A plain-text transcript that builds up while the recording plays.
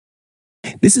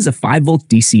This is a 5-volt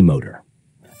DC motor.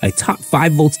 A top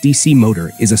 5 volts DC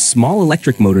motor is a small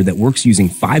electric motor that works using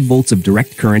 5 volts of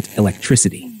direct current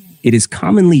electricity. It is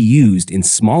commonly used in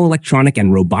small electronic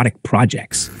and robotic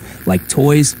projects, like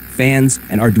toys, fans,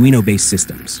 and Arduino-based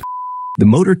systems. The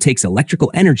motor takes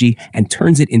electrical energy and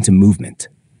turns it into movement.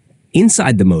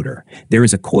 Inside the motor, there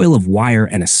is a coil of wire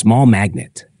and a small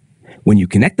magnet. When you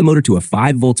connect the motor to a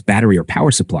 5 volts battery or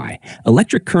power supply,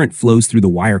 electric current flows through the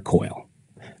wire coil.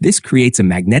 This creates a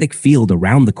magnetic field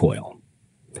around the coil.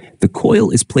 The coil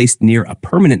is placed near a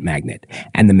permanent magnet,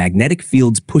 and the magnetic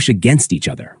fields push against each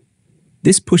other.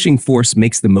 This pushing force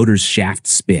makes the motor's shaft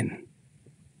spin.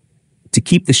 To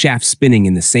keep the shaft spinning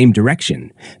in the same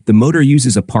direction, the motor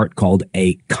uses a part called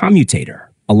a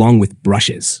commutator, along with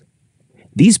brushes.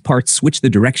 These parts switch the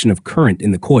direction of current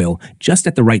in the coil just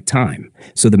at the right time,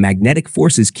 so the magnetic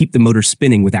forces keep the motor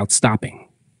spinning without stopping.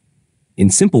 In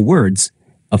simple words,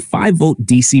 a 5-volt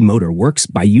DC motor works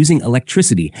by using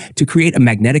electricity to create a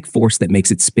magnetic force that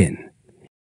makes it spin.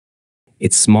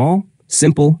 It's small,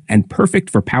 simple, and perfect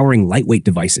for powering lightweight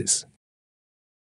devices.